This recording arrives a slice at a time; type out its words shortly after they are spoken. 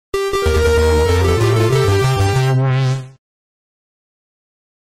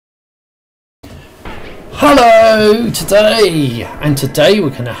Hello today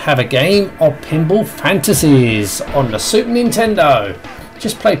we're going to have a game of Pinball Fantasies on the Super Nintendo.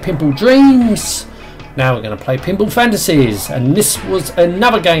 Just played Pinball Dreams, now we're going to play Pinball Fantasies, and this was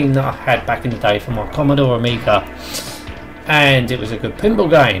another game that I had back in the day for my Commodore Amiga, and it was a good pinball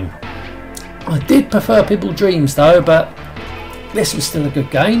game. I did prefer Pinball Dreams though, but this was still a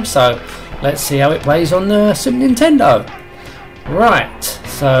good game, so let's see how it plays on the Super Nintendo. Right,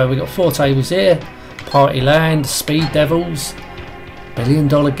 so we got 4 tables here: Party Land, Speed Devils, $1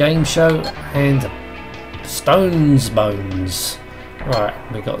 Billion Game Show, and Stones Bones. Right,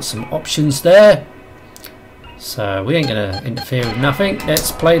 we got some options there, so we ain't gonna interfere with nothing.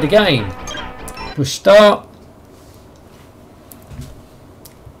 Let's play the game. Push start.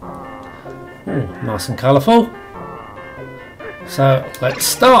 Ooh, nice and colourful. So let's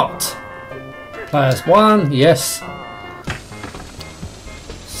start. Players 1, yes.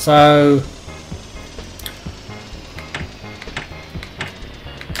 So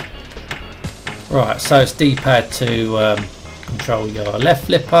right, so it's D-pad to control your left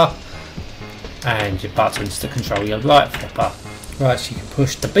flipper and your buttons to control your right flipper. Right, so you can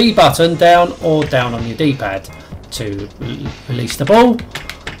push the B button down or down on your D-pad to release the ball,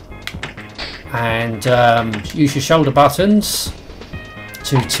 and use your shoulder buttons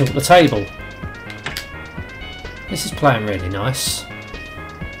to tilt the table. This is playing really nice.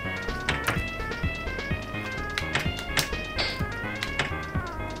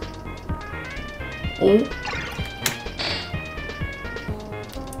 Oh.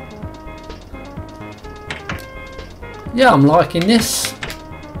 Yeah, I'm liking this.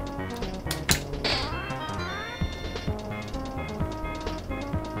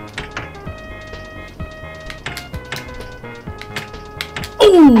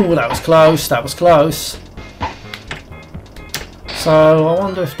 Oh, that was close, that was close. So I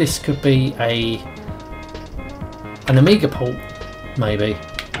wonder if this could be an Amiga port, maybe.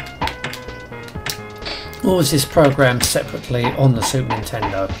 Or was this programmed separately on the Super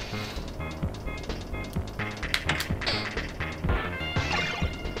Nintendo?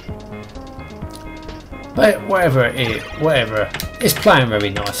 But whatever it is, it's playing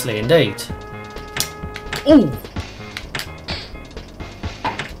very nicely indeed. Oh!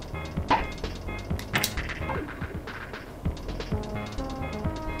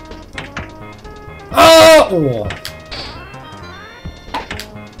 Oh!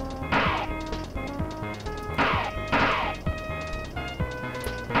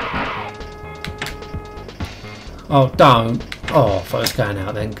 Oh, don't. Oh, I thought it was going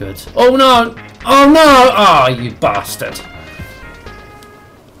out then. Good. Oh, no. Oh, no. Oh, you bastard.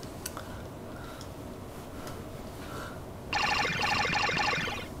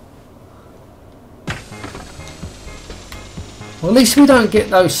 Well, at least we don't get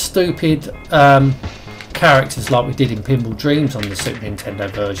those stupid characters like we did in Pinball Dreams on the Super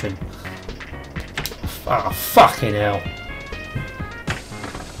Nintendo version. Oh, fucking hell.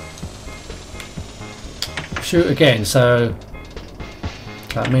 Shoot again, so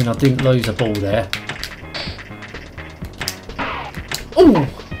that means I didn't lose a ball there. Oh!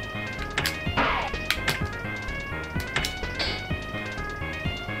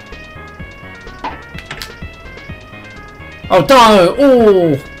 Oh no!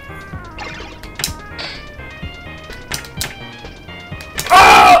 Oh!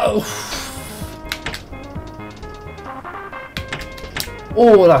 Oh!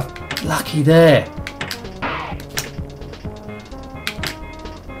 Oh, that's lucky there.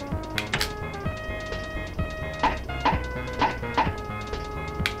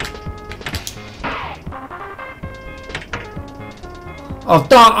 Oh,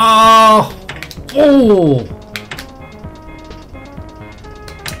 oh!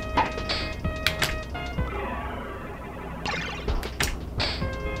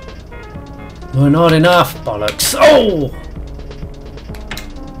 No, not enough, bollocks. Oh!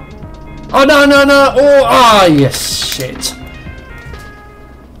 Oh, no, no, no! Oh, ah, yes, shit.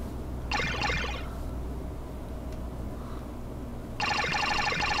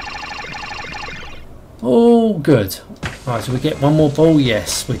 Oh, good. Right, so we get one more ball?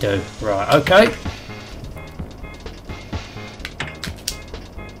 Yes, we do. Right, okay.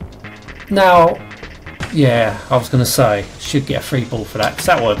 Now, yeah, I was going to say, should get a free ball for that, because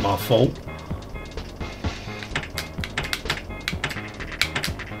that wasn't my fault.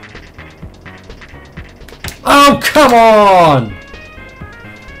 Oh, come on!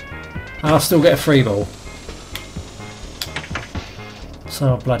 I'll still get a free ball.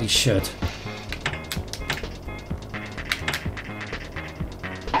 So I bloody should.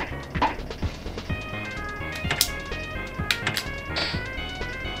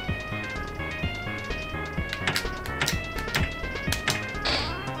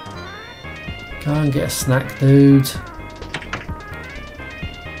 Try and get a snack, dude.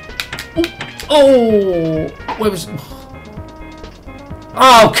 Oh! Where was...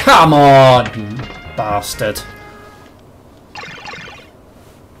 Oh, come on, you bastard.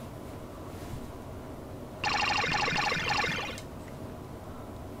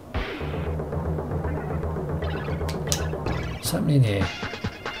 What's happening here?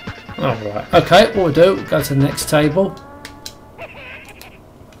 Alright, okay, what we'll do, we'll go to the next table.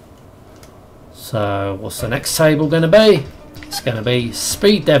 So, what's the next table going to be? It's going to be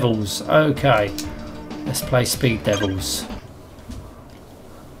Speed Devils. Okay, let's play Speed Devils.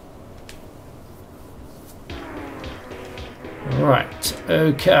 Right,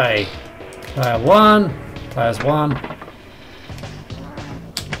 okay. Player 1, players 1.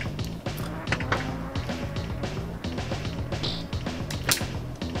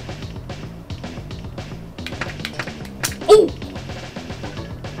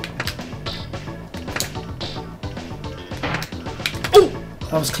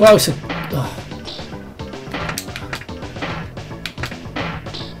 That was close. Oh.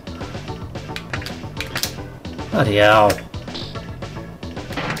 Bloody hell.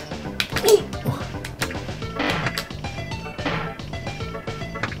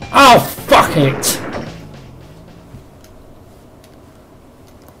 Oh, fuck it.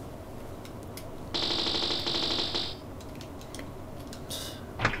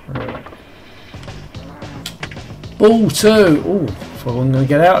 Right. Ball 2. Ooh. Well, I'm going to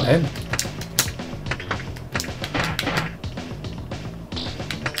get out then.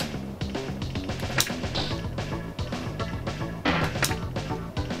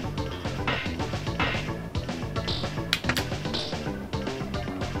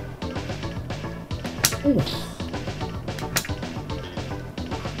 Ooh.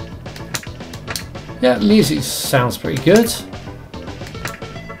 Yeah, music sounds pretty good.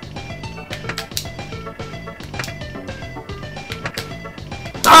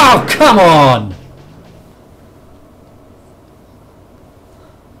 Oh, come on!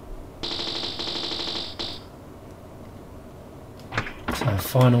 So,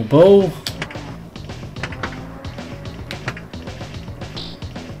 final ball.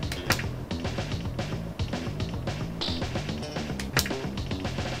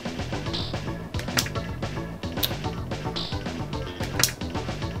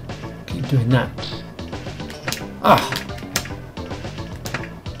 Keep doing that. Ah!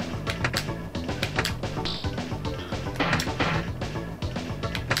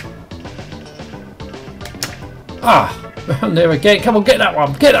 Ah, round there again. Come on, get that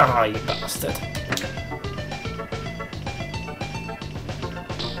one. Get it. Ah, you bastard.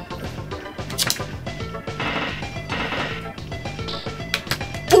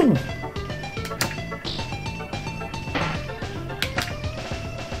 Ooh.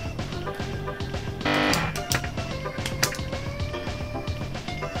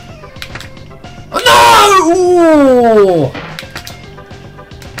 Oh, no! Ooh.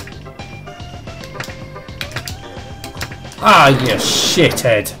 Ah, you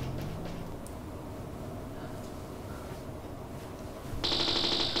shithead.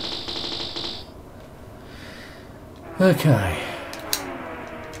 Okay.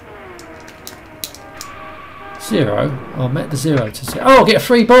 0. I met the 0 to 0. Oh, I'll get a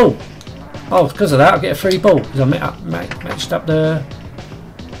free ball. Oh, because of that, I'll get a free ball because I matched up the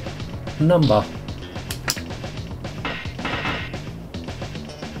number.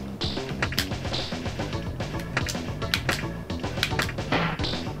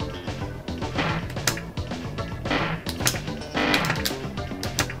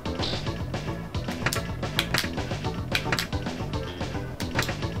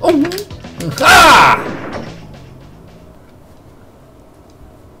 Ah!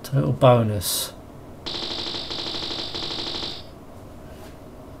 Total bonus.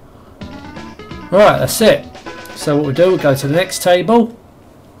 Right, that's it. So what we'll do, we'll go to the next table.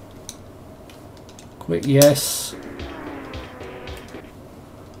 Quick yes.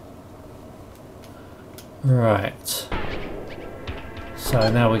 Right.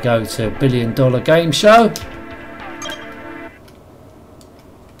 So now we go to $1 billion game show.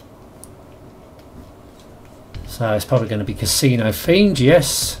 So it's probably going to be casino themed,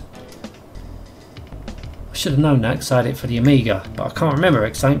 yes. I should have known that because I had it for the Amiga, but I can't remember it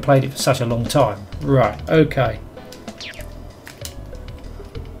because I ain't played it for such a long time. Right, okay.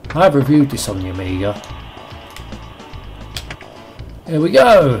 I've reviewed this on the Amiga. Here we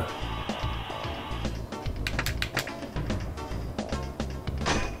go.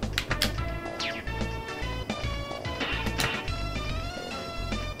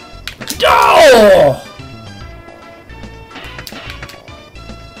 Oh!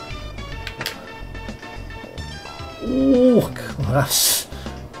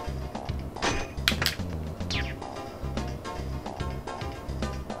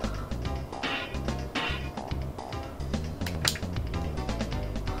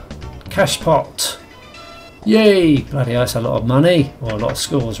 Cash pot. Yay! Bloody hell, that's a lot of money. Or a lot of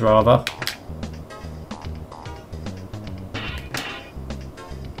scores, rather.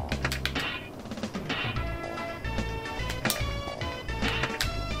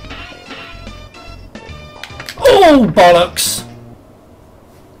 Oh, bollocks!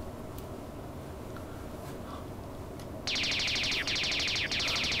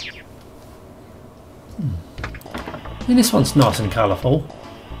 And this one's nice and colourful.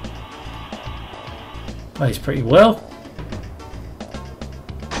 Plays pretty well.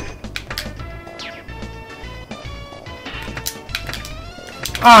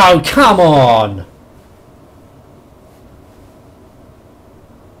 Oh, come on!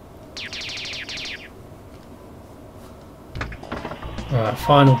 Right,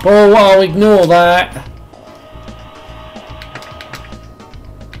 final ball. I'll ignore that.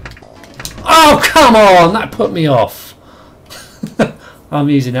 Oh, come on! That put me off. I'm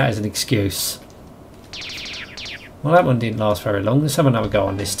using that as an excuse. Well, that one didn't last very long. Let's have another go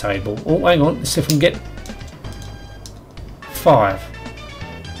on this table. Oh, hang on. Let's see if we can get 5.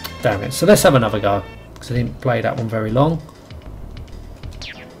 Damn it. So let's have another go. Because I didn't play that one very long.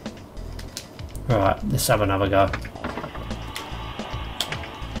 Right, let's have another go.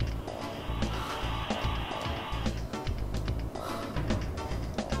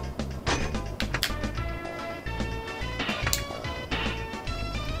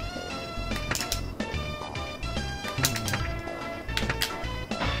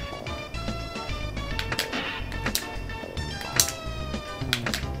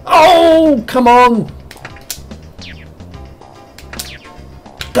 Oh, come on!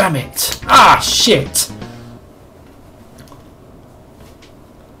 Damn it! Ah, shit!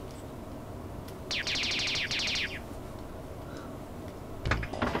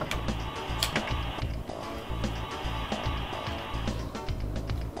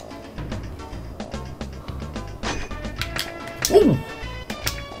 Ooh!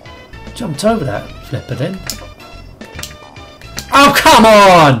 Jumped over that flipper then. Oh, come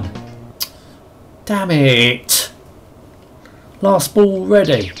on! Damn it! Last ball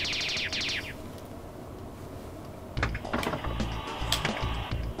already.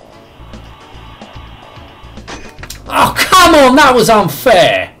 Oh, come on! That was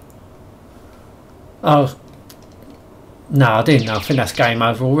unfair! Oh. No, I didn't. I think that's game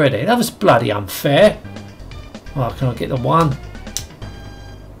over already. That was bloody unfair. Oh, can I get the 1?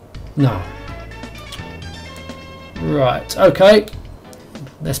 No. Right, okay.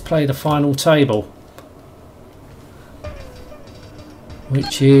 Let's play the final table,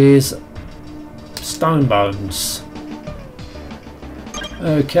 which is Stone Bones.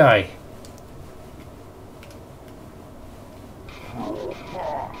 Okay.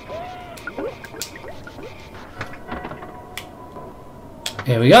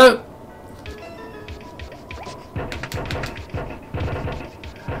 Here we go.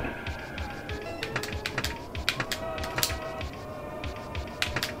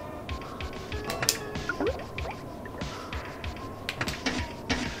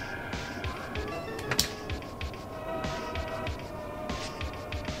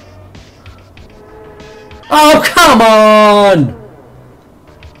 Oh, come on!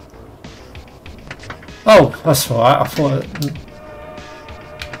 Oh, that's all right. I thought...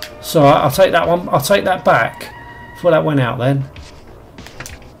 So I'll take that one. I'll take that back. I thought that went out then.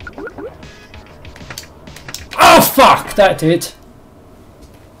 Oh, fuck! That did.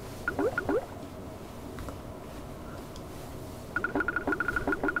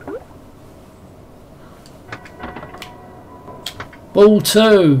 Ball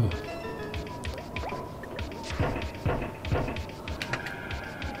 2.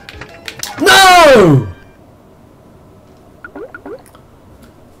 No!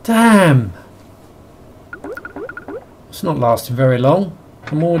 Damn. It's not lasting very long.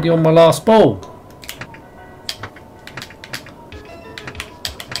 I'm already on my last ball.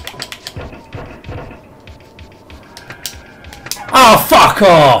 Oh, fuck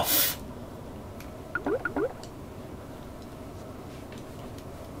off!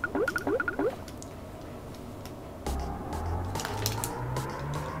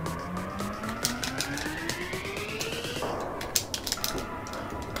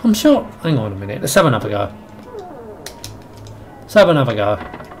 I'm sure. Hang on a minute. Let's have another go. Let's have another go.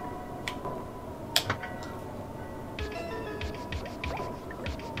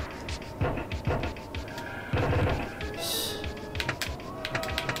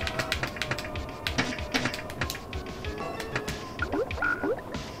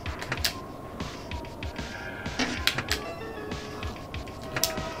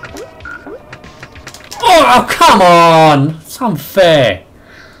 Oh, come on! It's unfair.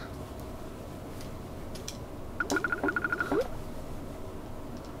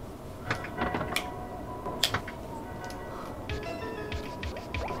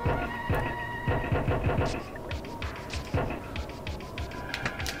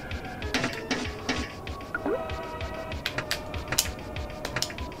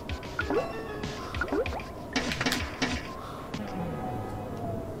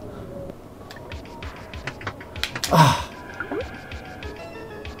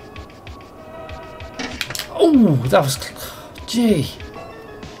 Oh, that was... Gee.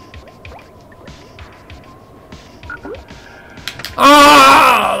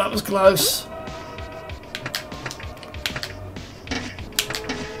 Ah, that was close.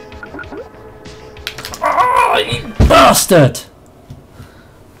 Ah, you bastard.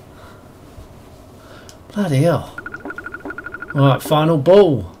 Bloody hell. Alright, final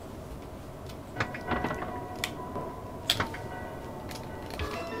ball.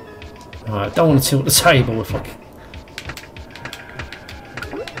 Alright, don't want to tilt the table if I can.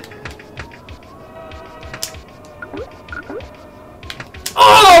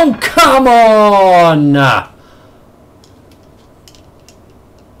 Oh, come on!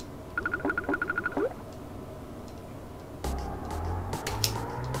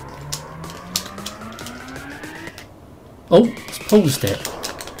 Oh, it's paused it.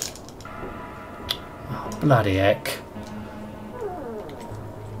 Oh, bloody heck.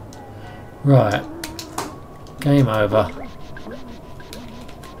 Right. Game over.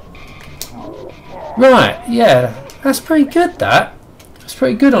 Right, yeah. That's pretty good, that. That's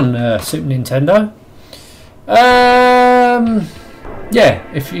pretty good on Super Nintendo. Yeah,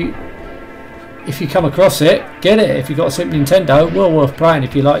 if you come across it, get it. If you've got a Super Nintendo, well worth playing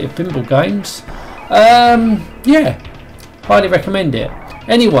if you like your pinball games. Yeah, highly recommend it.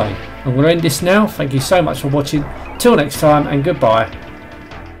 Anyway, I'm going to end this now. Thank you so much for watching. Till next time, and goodbye.